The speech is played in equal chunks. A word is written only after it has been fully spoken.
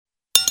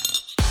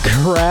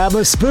Grab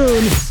a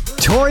spoon.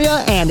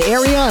 Toria and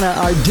Ariana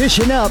are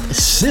dishing up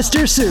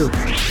sister soup.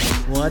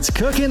 What's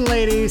cooking,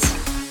 ladies?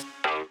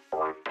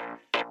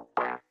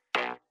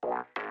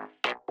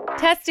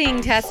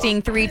 Testing,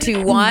 3,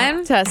 2,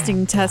 1.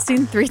 Testing,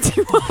 3,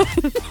 2,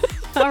 1.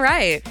 All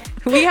right.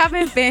 We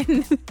haven't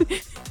been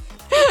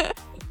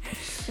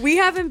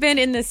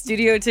in the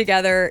studio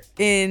together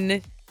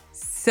in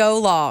so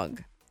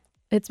long.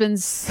 It's been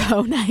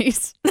so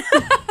nice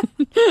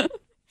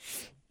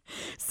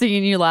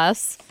seeing you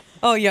less.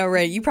 Oh, yeah,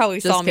 right. You probably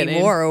saw me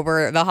more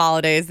over the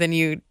holidays than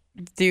you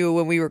do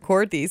when we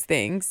record these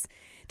things.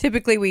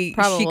 Typically,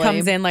 she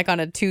comes in like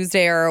on a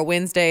Tuesday or a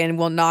Wednesday and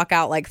we'll knock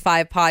out like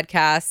 5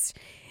 podcasts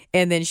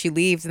and then she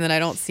leaves and then I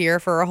don't see her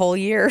for a whole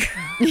year.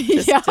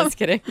 Just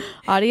kidding.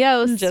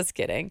 Adios. Just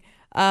kidding.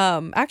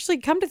 Actually,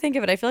 come to think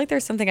of it, I feel like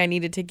there's something I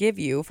needed to give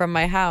you from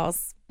my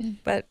house.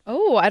 But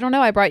I don't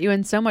know. I brought you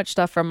in so much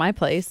stuff from my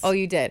place. Oh,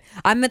 you did.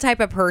 I'm the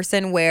type of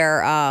person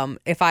where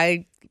if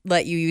I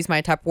let you use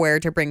my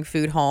Tupperware to bring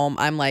food home,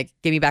 I'm like,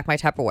 give me back my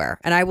Tupperware.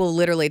 And I will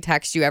literally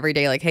text you every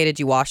day like, hey, did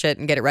you wash it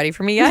and get it ready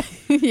for me yet?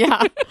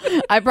 Yeah.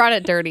 I brought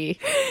it dirty.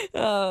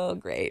 Oh,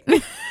 great.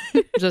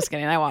 Just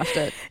kidding. I washed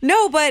it.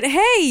 No, but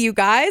hey, you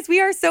guys, we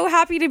are so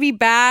happy to be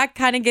back,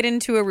 kind of get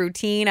into a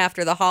routine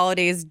after the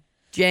holidays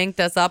janked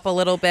us up a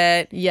little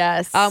bit.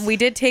 Yes. We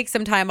did take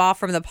some time off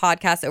from the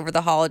podcast over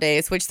the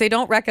holidays, which they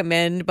don't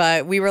recommend,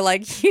 but we were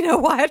like, you know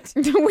what?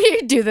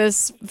 We do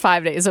this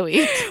 5 days a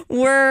week.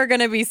 We're going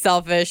to be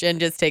selfish and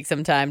just take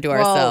some time to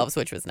ourselves,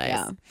 which was nice.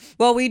 Yeah.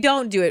 Well, we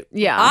don't do it.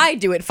 Yeah. I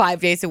do it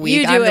 5 days a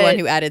week. I'm the one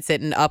who edits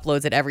it and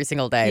uploads it every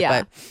single day.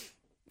 Yeah. But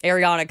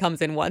Ariana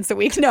comes in once a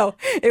week. No,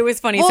 it was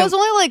funny. Well, it was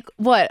only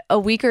like, a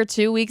week or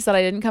 2 weeks that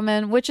I didn't come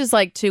in, which is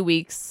like 2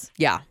 weeks.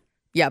 Yeah.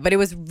 Yeah, but it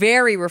was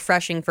very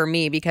refreshing for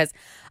me because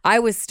I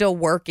was still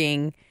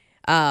working.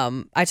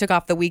 I took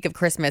off the week of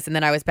Christmas and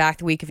then I was back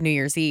the week of New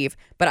Year's Eve.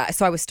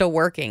 So I was still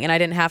working and I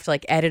didn't have to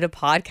like edit a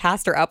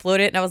podcast or upload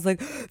it. And I was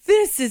like,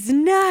 this is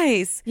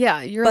nice.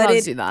 Yeah, you're allowed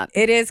to do that.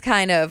 It is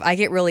kind of, I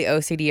get really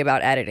OCD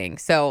about editing.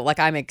 So like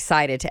I'm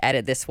excited to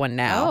edit this one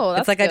now. Oh,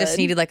 that's it's like good. I just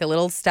needed like a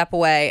little step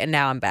away and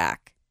now I'm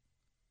back.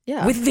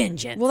 Yeah. With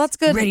vengeance. Well, that's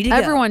good. Ready to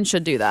Everyone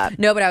should do that.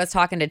 No, but I was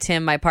talking to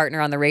Tim, my partner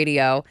on the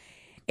radio.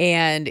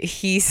 And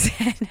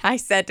I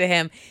said to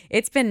him,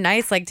 it's been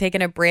nice, like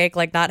taking a break,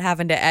 like not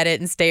having to edit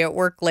and stay at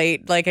work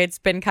late. Like it's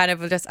been kind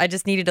of I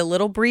just needed a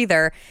little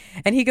breather.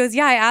 And he goes,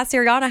 yeah, I asked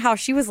Ariana how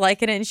she was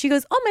liking it. And she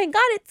goes, oh my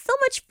God, it's so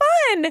much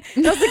fun.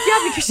 And I was like,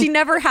 yeah, because she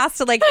never has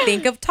to like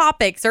think of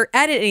topics or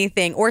edit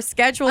anything or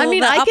schedule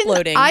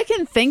uploading. I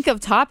can think of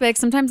topics.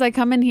 Sometimes I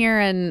come in here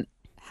and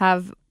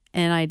have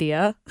an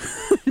idea.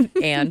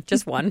 And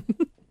just one.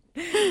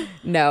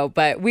 No,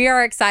 but we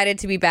are excited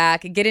to be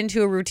back, get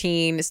into a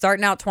routine,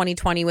 starting out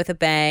 2020 with a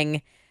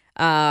bang.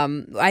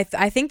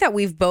 I think that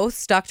we've both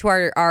stuck to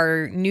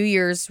our New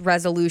Year's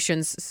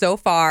resolutions so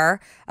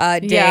far.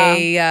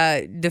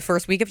 The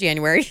first week of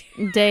January.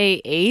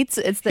 Day 8.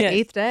 It's the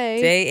 8th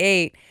day.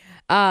 Day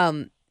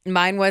 8.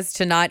 Mine was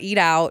to not eat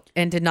out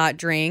and to not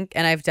drink,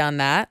 and I've done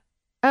that.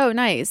 Oh,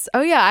 nice.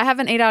 Oh, yeah. I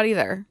haven't ate out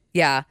either.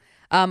 Yeah.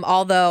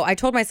 Although I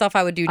told myself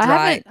I would do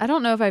dry. I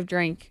don't know if I've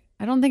drank.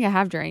 I don't think I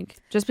have drank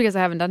just because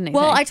I haven't done anything.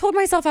 Well, I told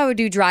myself I would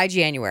do dry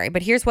January,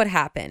 but here's what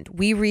happened.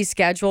 We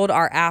rescheduled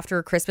our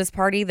after Christmas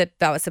party that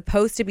was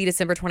supposed to be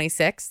December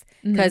 26th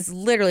because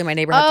literally my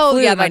neighbor had the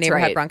flu and my neighbor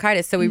had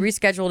bronchitis. So we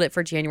rescheduled it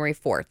for January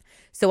 4th.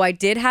 So I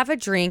did have a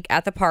drink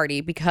at the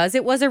party because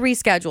it was a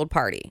rescheduled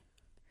party.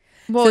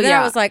 Well, so then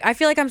I was like, I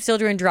feel like I'm still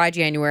doing dry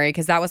January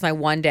because that was my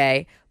one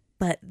day.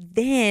 But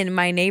then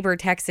my neighbor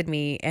texted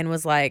me and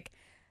was like,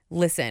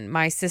 listen,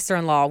 my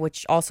sister-in-law,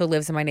 which also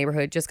lives in my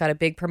neighborhood, just got a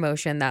big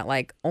promotion that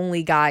like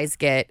only guys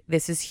get.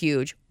 This is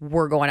huge.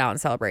 We're going out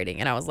and celebrating.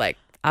 And I was like,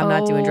 I'm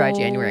not doing dry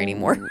January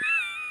anymore.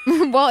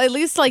 Well, at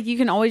least like you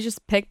can always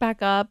just pick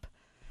back up.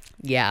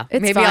 Yeah.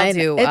 It's maybe fine. I'll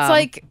do it's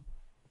like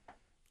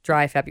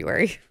dry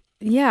February.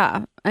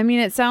 Yeah. I mean,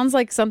 it sounds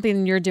like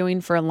something you're doing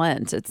for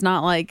Lent. It's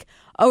not like,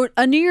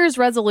 a New Year's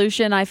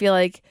resolution, I feel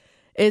like,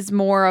 is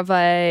more of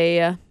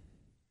a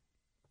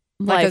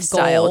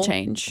lifestyle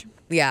change.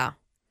 Yeah.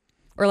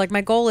 Or like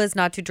my goal is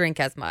not to drink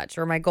as much,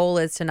 or my goal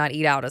is to not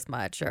eat out as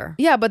much, or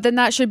yeah, but then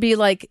that should be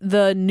like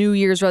the New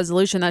Year's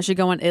resolution that should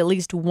go on at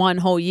least one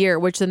whole year,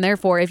 which then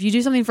therefore if you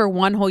do something for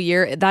one whole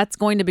year, that's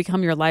going to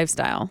become your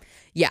lifestyle.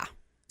 Yeah.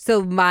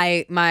 So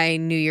my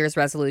New Year's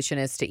resolution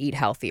is to eat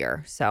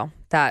healthier. So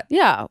that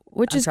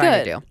which I'm is trying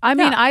good. to do. I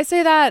mean, I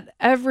say that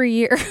every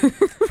year.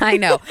 I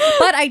know.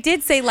 But I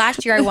did say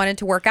last year I wanted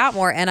to work out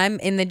more, and I'm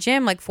in the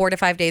gym like 4 to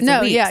 5 days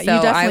a week. Yeah, so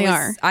you definitely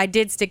are. I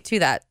did stick to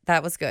that.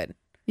 That was good.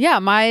 Yeah,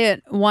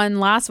 my one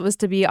last was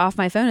to be off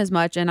my phone as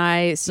much, and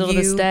I still to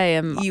this day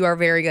am. You are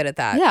very good at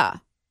that. Yeah.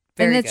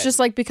 Very and it's good. just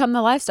like become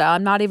the lifestyle.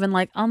 I'm not even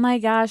like, oh my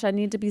gosh, I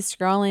need to be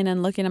scrolling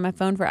and looking at my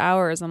phone for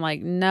hours. I'm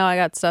like, no, I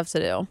got stuff to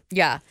do.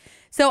 Yeah.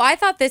 So I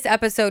thought this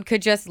episode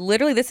could just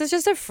literally, this is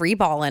just a free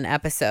balling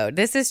episode.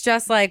 This is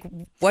just like,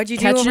 what'd you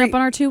do? Catching up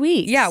on our 2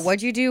 weeks. Yeah.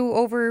 What'd you do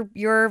over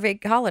your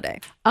holiday?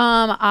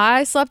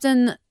 I slept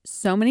in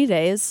so many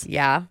days.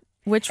 Yeah.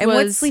 Which and was.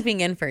 what's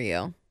sleeping in for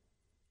you?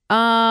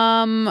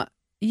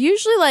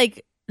 Usually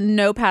like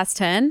no past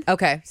 10.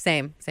 Okay,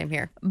 same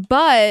here.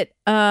 But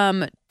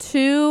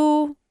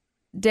 2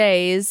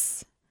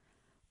 days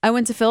I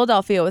went to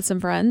Philadelphia with some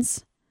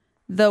friends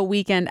the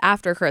weekend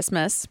after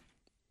Christmas.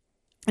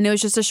 And it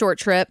was just a short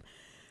trip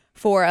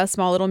for a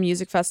small little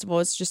music festival.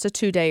 It's just a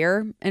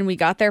 2-dayer. And we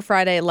got there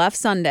Friday, left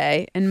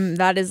Sunday. And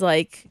that is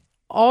like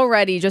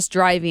already just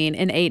driving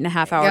an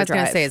 8.5 hour drive. I was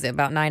going to say, is it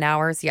about 9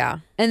 hours? Yeah.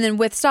 And then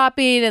with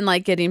stopping and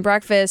like getting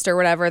breakfast or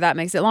whatever, that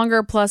makes it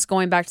longer. Plus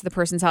going back to the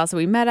person's house that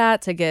we met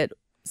at to get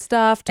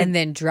stuff. And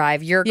then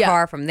drive your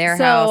car from their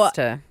house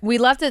to... We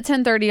left at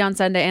 10:30 on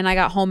Sunday and I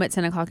got home at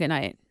 10 o'clock at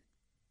night.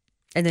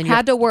 And then you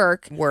had to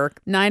work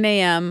 9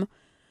 a.m.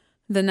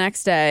 the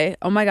next day.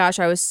 Oh my gosh,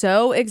 I was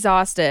so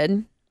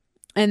exhausted.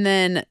 And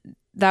then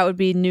that would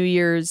be New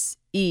Year's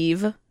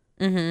Eve.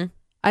 Mm-hmm.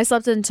 I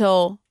slept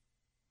until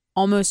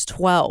almost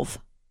 12.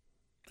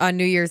 On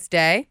New Year's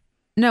Day?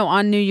 No,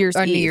 on New Year's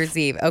Eve. On New Year's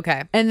Eve,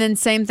 okay. And then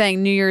same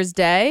thing, New Year's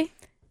Day.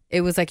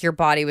 It was like your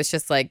body was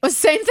just like...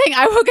 Same thing.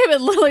 I woke up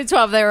at literally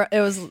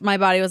 12. My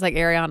body was like,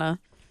 Ariana,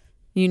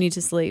 you need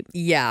to sleep.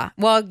 Yeah.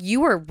 Well,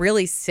 you were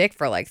really sick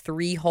for like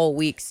 3 whole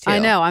weeks too. I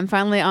know. I'm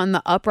finally on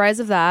the uprise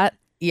of that.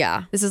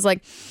 Yeah. This is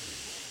like...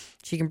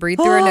 She can breathe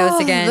through her nose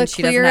again.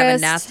 She doesn't have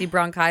a nasty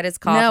bronchitis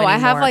cough anymore. I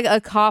have like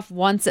a cough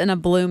once in a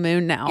blue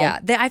moon now. Yeah.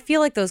 I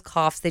feel like those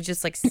coughs, they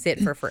just like sit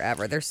for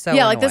forever. They're so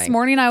annoying. Like this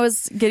morning I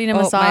was getting a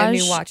massage. My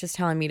new watch is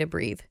telling me to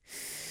breathe.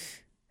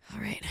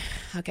 All right.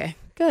 Okay.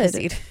 Good.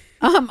 Proceed.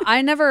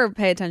 I never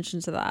pay attention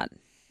to that.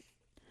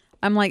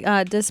 I'm like,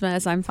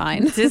 dismiss, I'm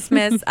fine.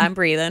 Dismiss, I'm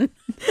breathing.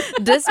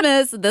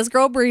 Dismiss, this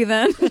girl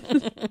breathing.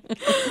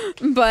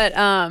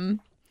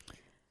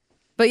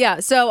 But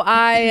yeah, so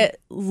I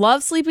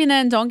love sleeping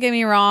in. Don't get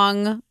me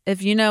wrong.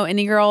 If you know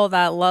any girl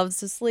that loves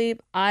to sleep,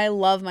 I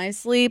love my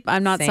sleep.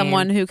 I'm not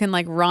someone who can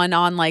like run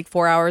on like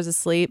 4 hours of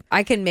sleep.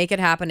 I can make it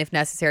happen if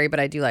necessary, but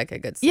I do like a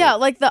good sleep. Yeah,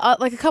 like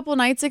like a couple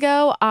nights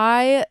ago,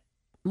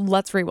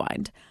 let's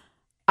rewind.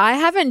 I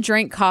haven't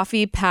drank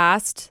coffee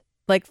past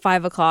like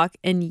 5 o'clock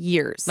in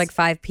years. Like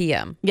 5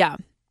 p.m. Yeah.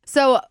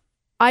 So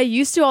I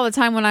used to all the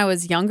time when I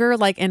was younger,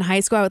 like in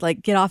high school, I would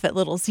like get off at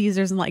Little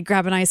Caesars and like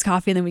grab an iced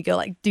coffee and then we go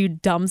like do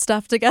dumb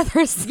stuff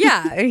together.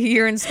 Yeah.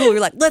 You're in school.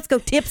 You're like, let's go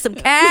tip some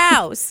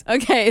cows.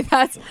 Okay.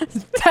 That's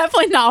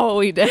definitely not what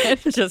we did.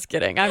 Just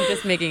kidding. I'm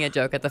just making a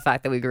joke at the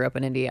fact that we grew up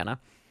in Indiana.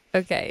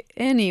 Okay.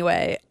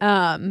 Anyway,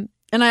 and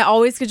I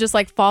always could just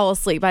like fall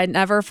asleep. I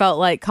never felt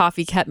like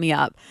coffee kept me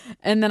up.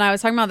 And then I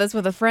was talking about this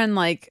with a friend,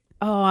 like,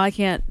 oh, I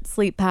can't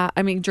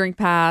drink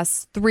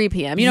past 3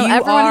 p.m. You know,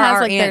 everyone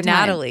has like their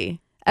time. Natalie.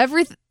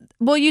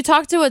 Well, you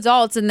talk to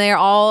adults and they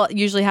all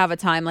usually have a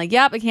time. Like,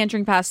 yep, I can't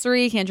drink past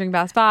 3, can't drink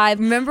past 5.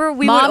 Remember,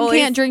 Mom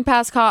can't drink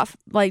past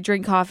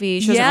drink coffee.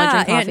 She doesn't really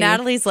drink coffee. Aunt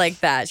Natalie's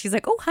like that. She's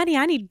like, oh, honey,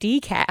 I need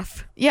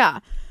decaf. Yeah.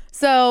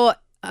 So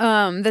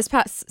this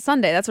past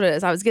Sunday, that's what it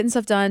is. I was getting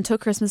stuff done,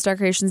 took Christmas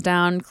decorations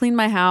down, cleaned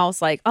my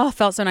house. Like, oh,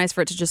 felt so nice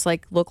for it to just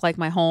like look like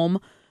my home,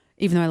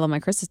 even though I love my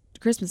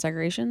Christmas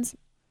decorations.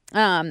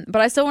 But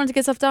I still wanted to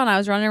get stuff done. I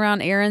was running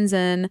around errands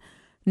in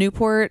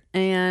Newport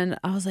and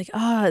I was like,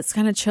 oh, it's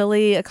kind of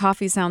chilly. A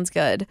coffee sounds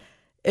good.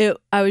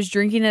 I was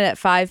drinking it at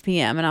 5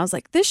 p.m. and I was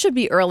like, this should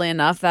be early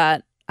enough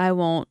that I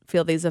won't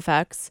feel these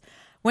effects.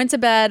 Went to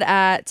bed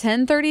at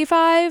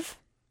 10:35.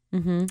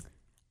 Mm-hmm.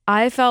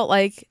 I felt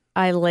like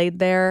I laid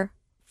there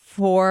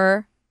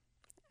for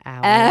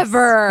hours.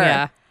 Ever.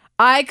 Yeah.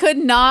 I could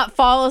not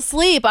fall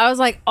asleep. I was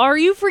like, are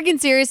you freaking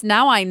serious?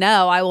 Now I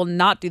know I will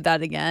not do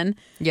that again.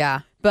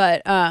 Yeah.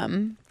 But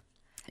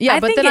yeah,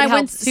 but then I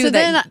went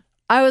then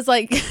I was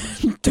like,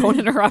 don't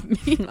interrupt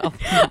me. No,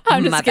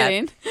 I'm just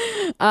kidding.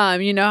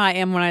 You know how I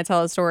am when I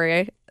tell a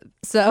story.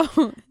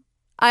 So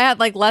I had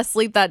like less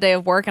sleep that day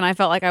of work and I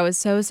felt like I was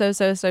so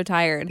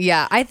tired.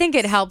 Yeah, I think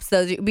it helps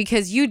though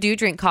because you do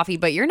drink coffee,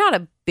 but you're not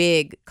a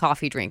big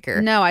coffee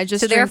drinker. No, I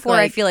just therefore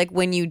I feel like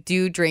when you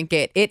do drink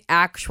it, it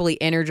actually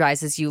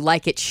energizes you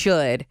like it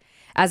should,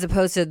 as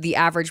opposed to the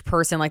average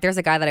person. Like there's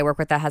a guy that I work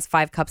with that has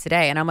 5 cups a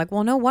day and I'm like,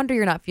 well, no wonder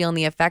you're not feeling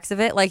the effects of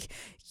it. Like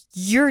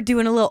you're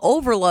doing a little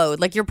overload.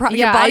 Like your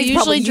body's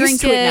probably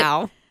used to it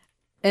now.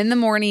 In the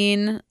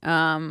morning,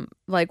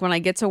 like when I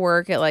get to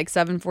work at like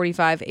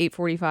 7:45,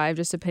 8:45,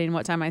 just depending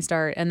what time I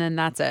start, and then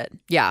that's it.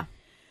 Yeah.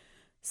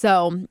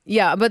 So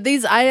yeah, but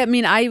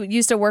I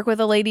used to work with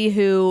a lady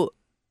who,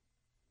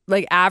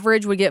 like,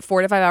 average would get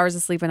 4 to 5 hours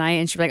of sleep a night,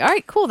 and she'd be like, "All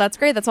right, cool, that's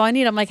great, that's all I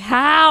need." I'm like,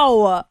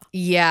 how?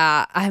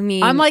 Yeah, I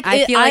mean, I'm like,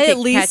 I feel like it at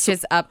least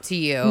catches up to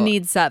you.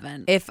 Need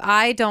 7. If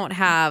I don't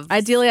have,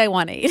 ideally, I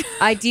want 8.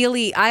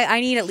 Ideally, I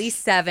need at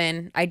least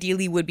 7.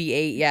 Ideally, would be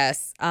 8.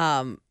 Yes.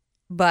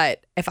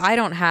 But if I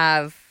don't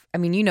have, I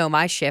mean, you know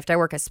my shift. I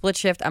work a split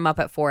shift. I'm up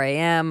at 4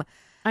 a.m.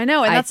 I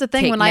know, and that's the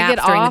thing. When I get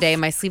off during the day,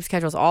 my sleep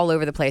schedule's all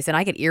over the place, and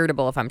I get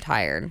irritable if I'm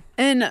tired.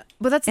 But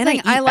that's the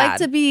thing.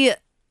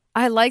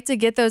 I like to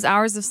get those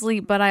hours of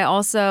sleep, but I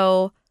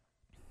also,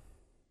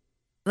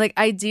 like,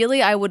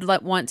 ideally, I would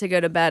want to go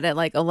to bed at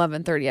like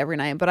 11:30 every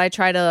night. But I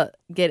try to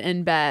get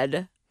in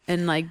bed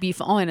and like be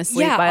falling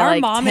asleep by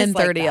like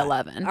 10:30,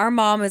 11. Our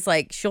mom is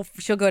like, she'll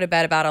go to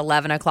bed about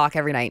 11 o'clock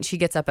every night and she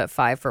gets up at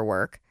 5 for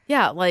work.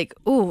 Yeah, like,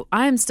 ooh,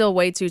 I'm still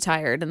way too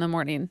tired in the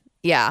morning.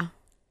 Yeah.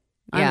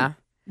 Yeah.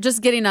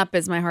 Just getting up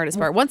is my hardest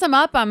part. Once I'm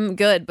up, I'm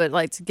good. But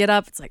like to get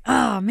up, it's like,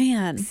 oh,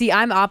 man. See,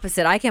 I'm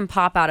opposite. I can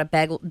pop out of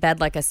bed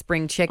like a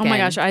spring chicken. Oh, my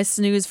gosh. I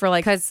snooze for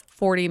like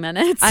 40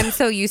 minutes. I'm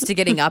so used to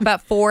getting up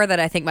at 4 that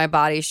I think my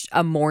body's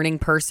a morning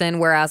person.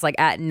 Whereas like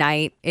at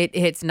night, it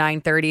hits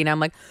 9:30 and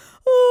I'm like,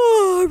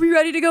 oh, are we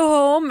ready to go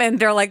home? And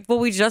they're like, well,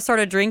 we just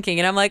started drinking.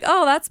 And I'm like,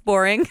 oh, that's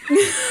boring.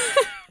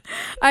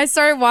 I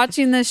started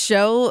watching this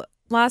show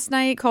last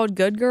night called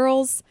Good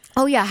Girls.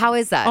 Oh, yeah. How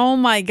is that? Oh,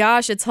 my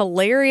gosh. It's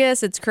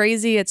hilarious. It's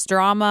crazy. It's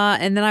drama.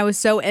 And then I was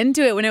so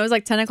into it when it was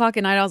like 10 o'clock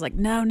at night. I was like,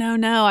 no.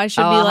 I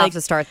should be I'll like have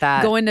to start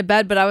that. going to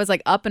bed. But I was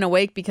like up and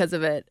awake because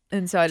of it.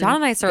 And so John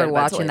and I started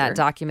watching that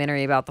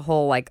documentary about the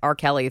whole like R.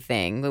 Kelly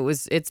thing.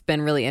 It's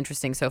been really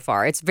interesting so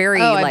far. It's very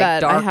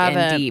like dark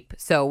and deep.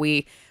 So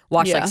we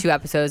watched like 2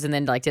 episodes and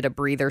then like did a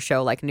breather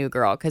show like New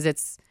Girl because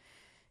it's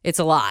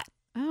a lot.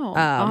 Oh,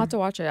 I'll have to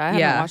watch it. I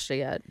haven't watched it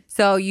yet.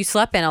 So you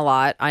slept in a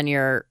lot on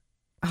your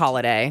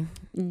holiday.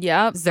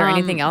 Yep. Is there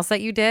anything else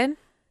that you did?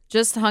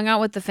 Just hung out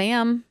with the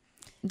fam.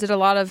 Did a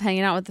lot of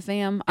hanging out with the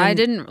fam. I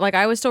didn't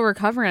I was still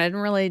recovering. I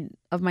didn't really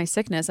of my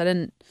sickness. I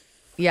didn't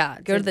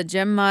go to the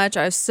gym much.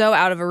 I was so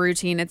out of a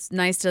routine. It's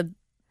nice to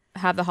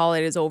have the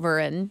holidays over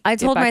and I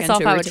told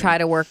myself I would try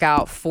to work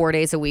out 4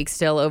 days a week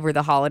still over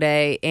the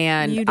holiday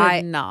and you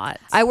did not.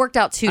 I worked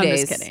out 2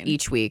 days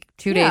each week.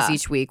 2 days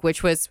each week,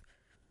 which was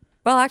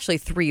actually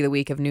 3 the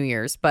week of New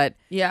Year's, but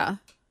yeah.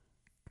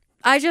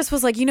 I just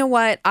was like, you know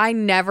what? I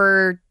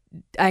never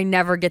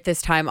get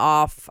this time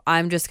off.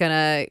 I'm just going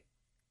to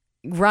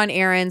run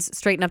errands,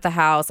 straighten up the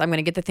house. I'm going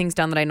to get the things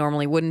done that I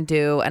normally wouldn't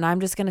do. And I'm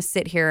just going to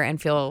sit here and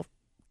feel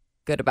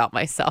good about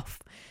myself.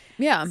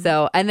 Yeah.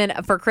 So, and then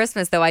for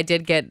Christmas, though, I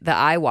did get the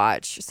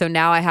iWatch. So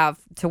now I have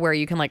to where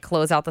you can like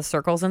close out the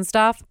circles and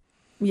stuff.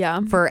 Yeah.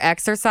 For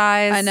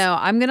exercise. I know.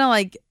 I'm going to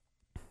like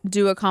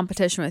do a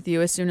competition with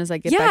you as soon as I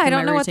get back in my routine. Yeah, I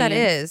don't know what that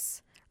is.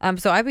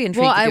 So I'd be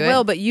intrigued to do it. Well, I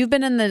will, but you've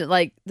been in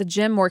the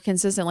gym more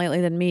consistent lately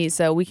than me,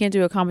 so we can't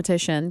do a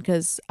competition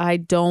because I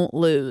don't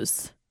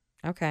lose.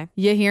 Okay.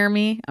 You hear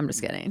me? I'm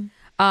just kidding.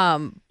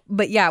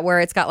 But yeah, where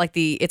it's got like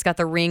it's got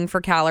the ring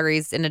for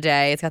calories in a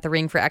day, it's got the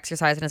ring for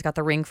exercise, and it's got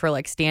the ring for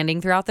like standing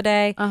throughout the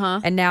day.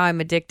 And now I'm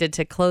addicted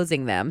to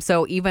closing them.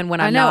 So even when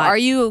I'm not, are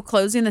you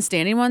closing the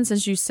standing one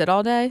since you sit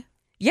all day?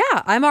 Yeah,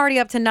 I'm already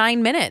up to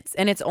 9 minutes,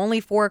 and it's only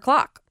 4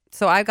 o'clock.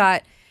 So I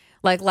got.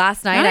 Like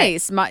last night.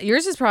 Nice.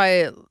 Yours is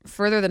probably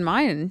further than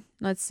mine.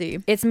 Let's see.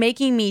 It's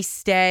making me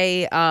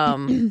stay.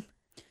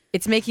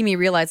 It's making me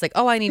realize like,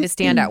 oh, I need to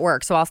stand at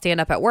work. So I'll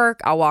stand up at work.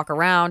 I'll walk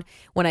around.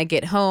 When I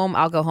get home,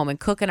 I'll go home and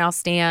cook and I'll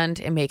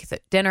stand and make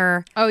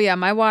dinner. Oh, yeah.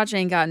 My watch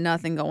ain't got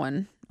nothing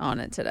going on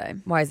it today.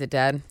 Why is it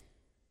dead?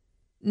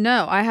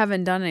 No, I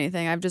haven't done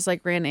anything. I've just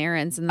like ran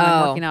errands and then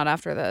I'm working out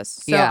after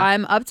this. So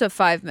I'm up to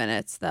 5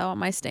 minutes though on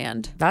my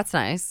stand. That's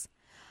nice.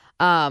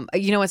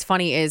 You know what's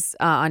funny is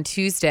on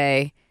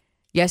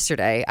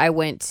yesterday, I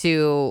went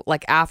to,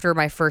 like, after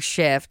my first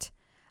shift,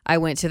 I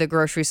went to the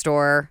grocery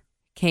store,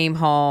 came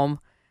home,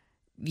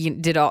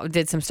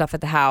 did some stuff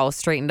at the house,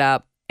 straightened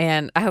up,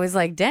 and I was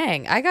like,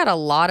 dang, I got a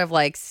lot of,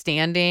 like,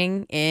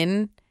 standing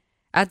in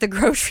at the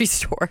grocery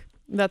store.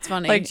 That's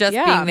funny. Like, just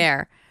being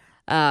there.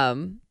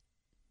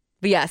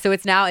 But yeah, so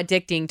it's now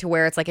addicting to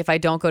where it's like if I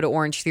don't go to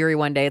Orange Theory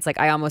one day, it's like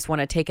I almost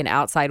want to take an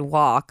outside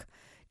walk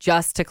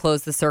just to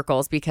close the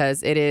circles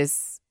because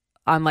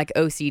I'm like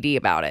OCD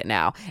about it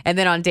now. And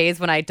then on days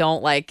when I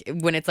don't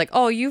when it's like,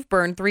 oh, you've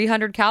burned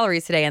 300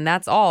 calories today and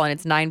that's all. And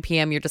it's 9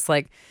 p.m. You're just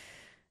like,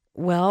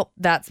 well,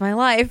 that's my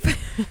life.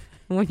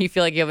 When you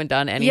feel like you haven't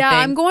done anything. Yeah,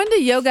 I'm going to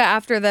yoga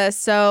after this.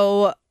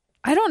 So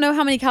I don't know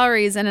how many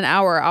calories in an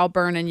hour I'll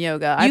burn in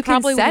yoga. You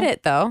can set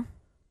it though.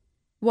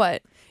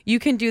 What? You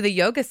can do the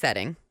yoga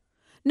setting.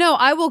 No,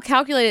 I will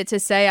calculate it to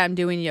say I'm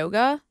doing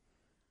yoga.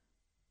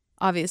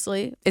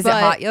 Obviously. Is it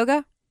hot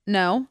yoga?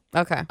 No.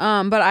 Okay.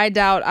 But I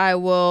doubt I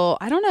will.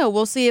 I don't know.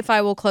 We'll see if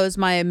I will close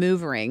my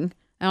move ring.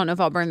 I don't know if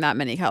I'll burn that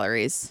many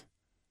calories.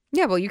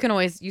 Yeah, well, you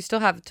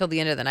still have till the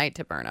end of the night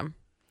to burn them.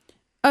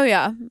 Oh,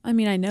 yeah. I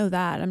mean, I know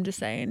that. I'm just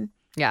saying.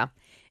 Yeah.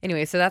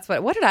 Anyway, so that's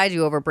what did I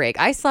do over break?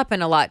 I slept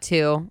in a lot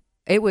too.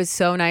 It was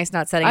so nice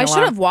not setting an alarm.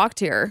 I should have walked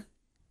here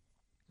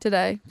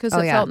today because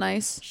it felt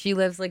nice. She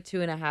lives like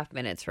 2.5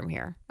 minutes from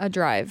here. A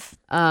drive.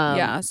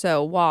 Yeah.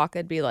 So walk,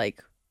 it'd be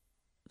like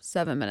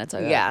 7 minutes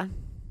ago. Yeah.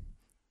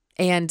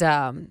 And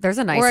there's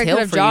a nice hill. Or I could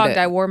have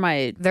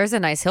jogged. There's a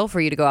nice hill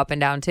for you to go up and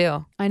down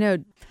too. I know.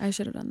 I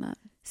should have done that.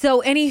 So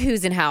any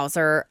who's in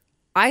houser,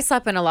 I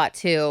slept in a lot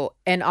too.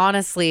 And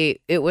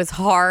honestly, it was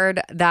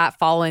hard that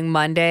following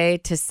Monday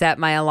to set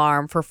my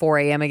alarm for 4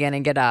 a.m. again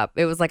and get up.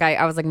 It was like,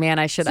 I was like, man,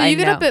 I should. So you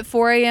get up at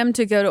 4 a.m.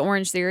 to go to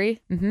Orange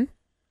Theory? Mm-hmm.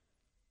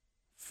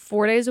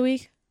 4 days a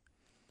week?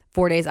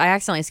 4 days. I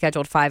accidentally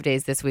scheduled 5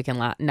 days this week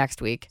and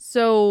next week.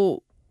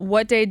 So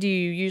what day do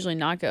you usually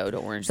not go to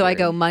Orange Theory? So I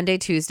go Monday,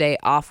 Tuesday,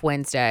 off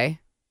Wednesday.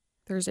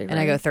 Thursday, Friday. And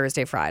I go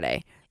Thursday,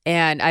 Friday.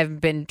 And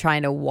I've been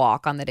trying to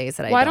walk on the days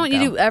that I Why don't you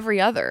go. do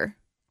every other?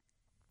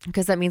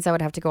 Because that means I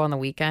would have to go on the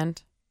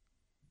weekend.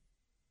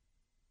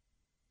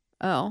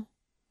 Oh.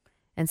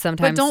 And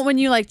sometimes. But don't when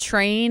you like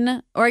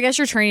train, or I guess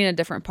you're training a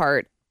different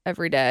part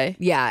every day.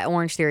 Yeah,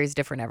 Orange Theory is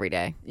different every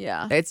day.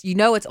 Yeah. It's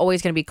it's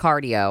always going to be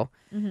cardio,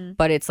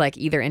 but it's like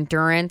either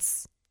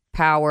endurance,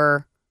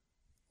 power,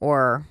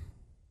 or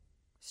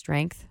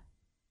strength.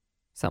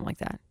 Something like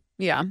that.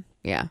 Yeah.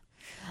 Yeah.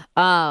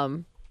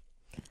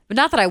 But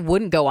not that I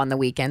wouldn't go on the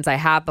weekends. I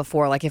have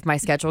before. Like if my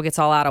schedule gets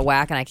all out of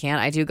whack and I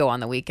can't, I do go on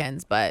the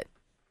weekends. But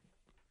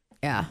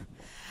yeah.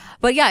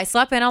 But yeah, I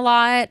slept in a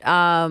lot.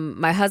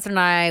 My husband and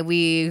I,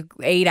 we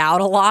ate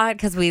out a lot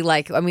because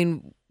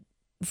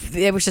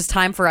it was just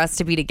time for us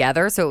to be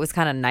together. So it was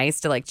kind of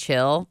nice to like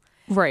chill.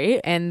 Right.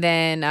 And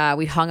then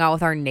we hung out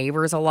with our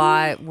neighbors a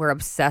lot. We're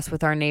obsessed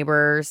with our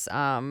neighbors.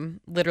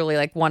 Literally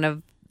like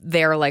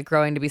they're like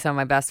growing to be some of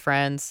my best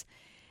friends.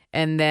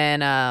 And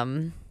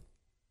then,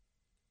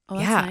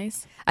 that's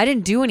nice. I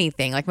didn't do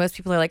anything. Like most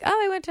people are like, oh,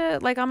 I went to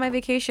like on my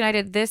vacation. I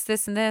did this,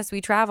 this, and this.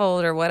 We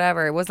traveled or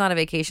whatever. It was not a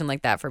vacation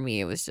like that for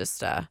me. It was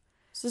just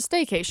it's a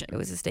staycation. It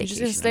was a staycation. You're just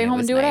gonna stay home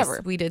and do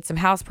whatever. We did some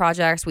house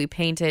projects. We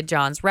painted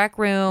John's rec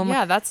room.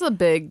 Yeah, that's a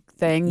big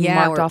thing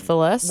marked off the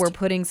list. We're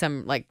putting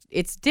some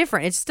it's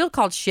different. It's still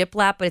called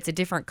shiplap, but it's a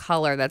different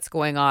color that's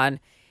going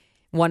on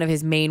one of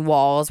his main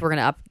walls. We're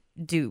gonna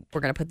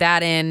put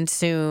that in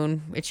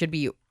soon. It should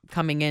be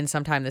coming in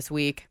sometime this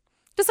week.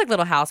 Just like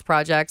little house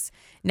projects.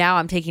 Now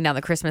I'm taking down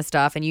the Christmas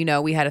stuff, and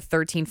we had a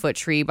 13-foot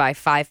tree by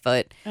 5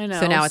 foot. I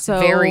know. So now it's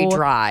very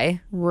dry.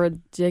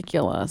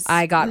 Ridiculous.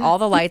 I got all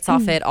the lights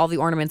off it, all the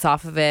ornaments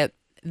off of it.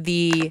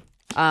 The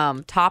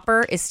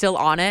topper is still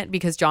on it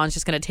because John's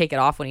just going to take it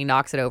off when he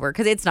knocks it over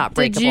because it's not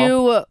breakable. Did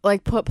you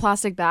like put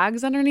plastic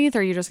bags underneath, or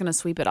are you just going to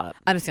sweep it up?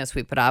 I'm just going to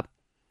sweep it up.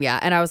 Yeah.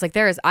 And I was like,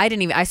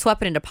 I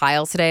swept it into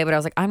piles today, but I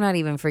was like, I'm not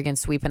even freaking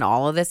sweeping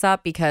all of this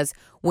up because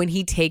when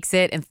he takes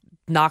it and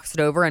knocks it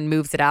over and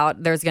moves it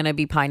out, there's going to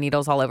be pine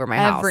needles all over my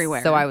house.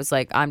 Everywhere. So I was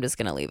like, I'm just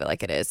going to leave it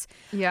like it is.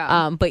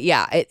 Yeah. But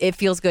yeah, it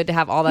feels good to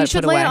have all that you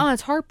should put lay away. it on a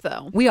tarp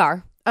though. We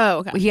are. Oh,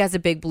 okay. He has a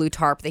big blue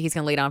tarp that he's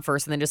going to lay down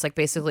first and then just like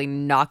basically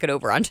knock it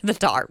over onto the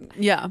tarp.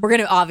 Yeah. We're going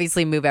to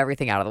obviously move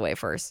everything out of the way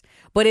first.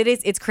 But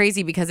it's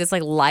crazy because it's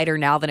like lighter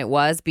now than it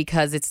was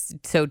because it's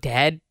so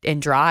dead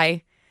and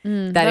dry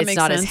that it's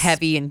not as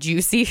heavy and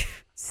juicy,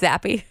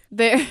 sappy.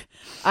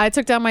 I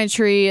took down my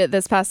tree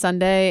this past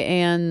Sunday,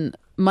 and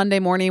Monday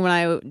morning when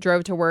I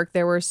drove to work,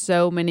 there were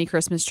so many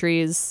Christmas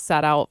trees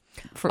set out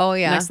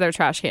next to their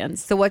trash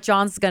cans. So what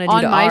John's going to do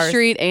on to my ours,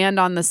 street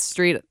and on the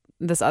street,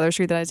 this other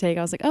street that I take,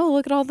 I was like, oh,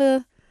 look at all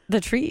the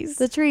trees.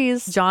 The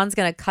trees. John's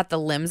going to cut the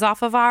limbs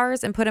off of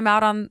ours and put them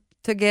out on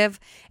to give,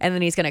 and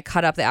then he's going to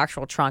cut up the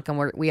actual trunk, and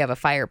we have a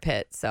fire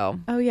pit. So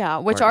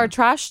which our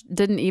trash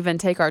didn't even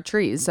take our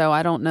trees, so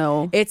I don't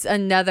know. It's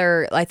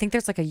another. I think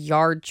there's like a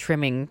yard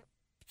trimming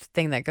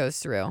thing that goes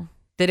through.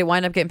 Did it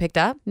wind up getting picked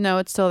up? No,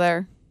 it's still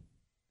there.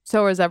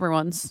 So is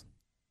everyone's.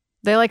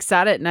 They like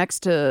sat it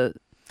next to,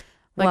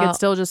 it's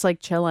still just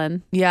like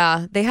chilling.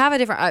 Yeah, they have a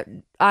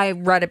different. I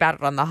read about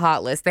it on the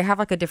hot list. They have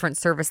like a different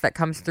service that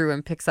comes through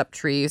and picks up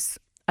trees.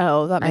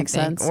 Oh, that makes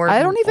sense. Or,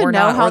 I don't even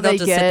know how they'll they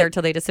just get sit there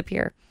till they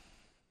disappear.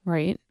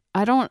 Right.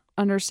 I don't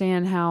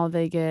understand how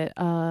they get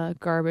a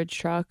garbage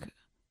truck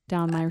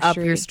down my up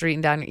street. your street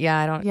and down. Yeah,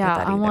 I don't. Yeah, get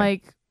that I'm either.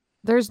 like,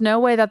 there's no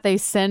way that they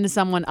send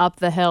someone up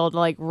the hill to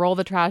like roll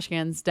the trash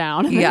cans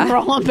down and then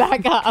roll them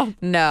back up.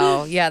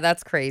 No, yeah,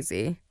 that's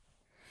crazy.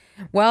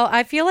 Well,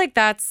 I feel like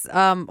that's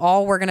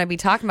all we're going to be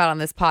talking about on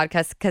this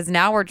podcast because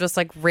now we're just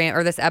like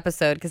or this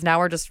episode because now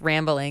we're just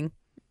rambling.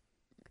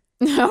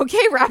 Okay,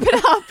 wrap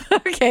it up.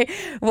 Okay.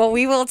 Well,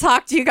 we will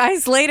talk to you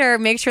guys later.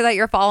 Make sure that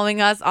you're following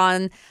us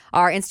on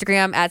our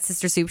Instagram at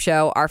Sister Soup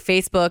Show. Our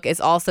Facebook is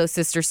also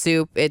Sister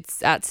Soup.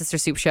 It's at Sister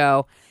Soup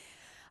Show.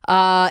 We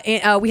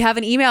have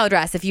an email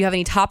address. If you have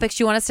any topics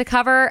you want us to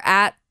cover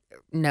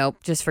nope,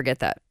 just forget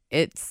that.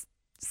 It's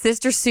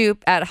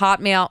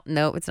sistersoup@hotmail.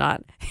 No, it's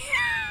not.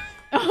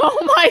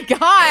 Oh my gosh.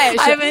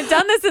 I haven't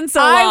done this in so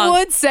long. I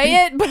would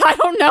say it, but I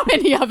don't know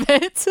any of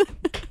it.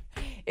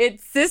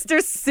 It's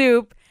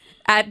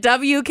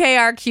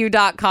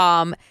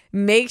sistersoup@wkrq.com.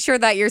 Make sure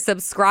that you're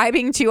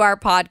subscribing to our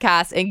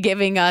podcast and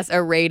giving us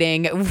a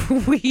rating.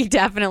 We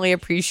definitely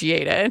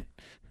appreciate it.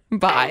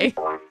 Bye.